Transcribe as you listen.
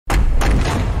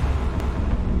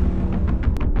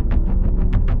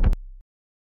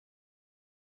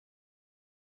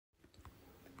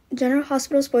General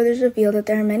Hospital spoilers reveal that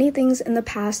there are many things in the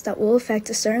past that will affect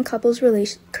a certain couple's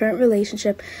current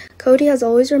relationship. Cody has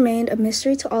always remained a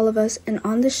mystery to all of us, and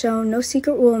on this show, no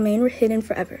secret will remain hidden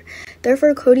forever.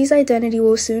 Therefore, Cody's identity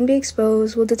will soon be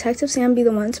exposed. Will Detective Sam be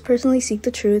the one to personally seek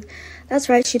the truth? That's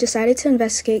right, she decided to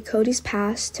investigate Cody's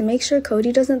past. To make sure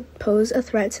Cody doesn't pose a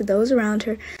threat to those around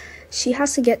her, she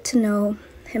has to get to know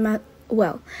him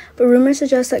well, but rumors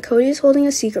suggest that Cody is holding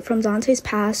a secret from Dante's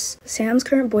past, Sam's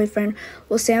current boyfriend.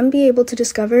 Will Sam be able to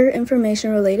discover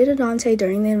information related to Dante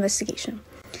during the investigation?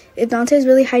 If Dante is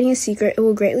really hiding a secret, it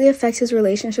will greatly affect his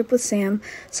relationship with Sam.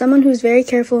 Someone who's very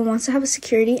careful and wants to have a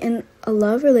security in a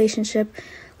love relationship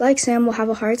like Sam will have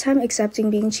a hard time accepting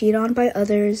being cheated on by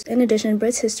others. In addition,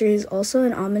 Britt's history is also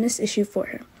an ominous issue for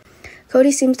her.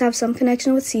 Cody seems to have some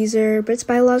connection with Caesar, Britt's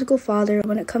biological father.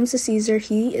 When it comes to Caesar,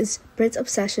 he is Britt's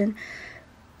obsession.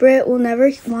 Britt will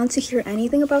never want to hear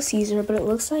anything about Caesar, but it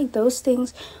looks like those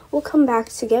things will come back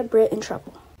to get Britt in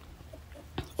trouble.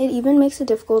 It even makes it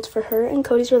difficult for her and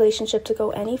Cody's relationship to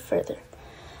go any further.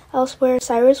 Elsewhere,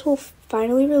 Cyrus will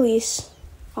finally release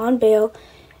on bail.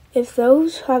 If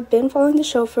those who have been following the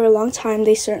show for a long time,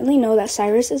 they certainly know that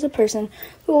Cyrus is a person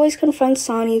who always confronts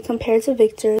Sonny. Compared to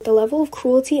Victor, the level of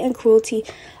cruelty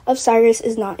of Cyrus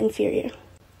is not inferior.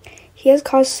 He has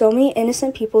caused so many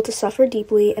innocent people to suffer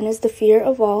deeply and is the fear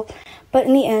of all, but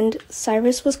in the end,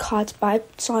 Cyrus was caught by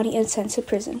Sonny and sent to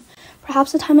prison.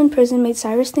 Perhaps the time in prison made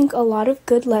Cyrus think a lot of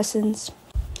good lessons.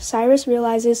 Cyrus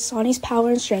realizes Sonny's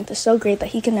power and strength is so great that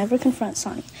he can never confront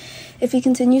Sonny. If he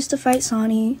continues to fight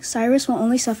Sonny, Cyrus will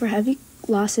only suffer heavy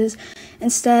losses.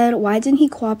 Instead, why didn't he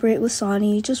cooperate with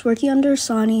Sonny? Just working under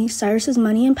Sonny, Cyrus's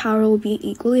money and power will be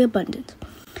equally abundant.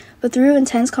 But through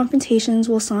intense confrontations,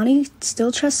 will Sonny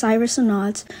still trust Cyrus or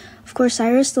not? Of course,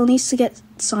 Cyrus still needs to get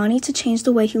Sonny to change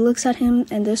the way he looks at him,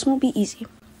 and this won't be easy.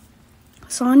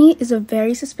 Sonny is a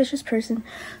very suspicious person,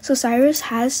 so Cyrus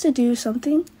has to do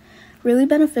something really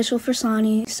beneficial for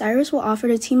Sonny. Cyrus will offer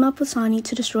to team up with Sonny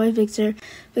to destroy Victor.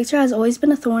 Victor has always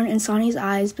been a thorn in Sonny's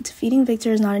eyes, but defeating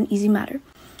Victor is not an easy matter.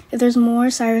 If there's more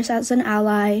Cyrus as an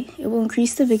ally, it will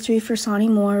increase the victory for Sonny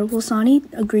more. Will Sonny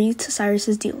agree to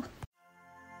Cyrus's deal?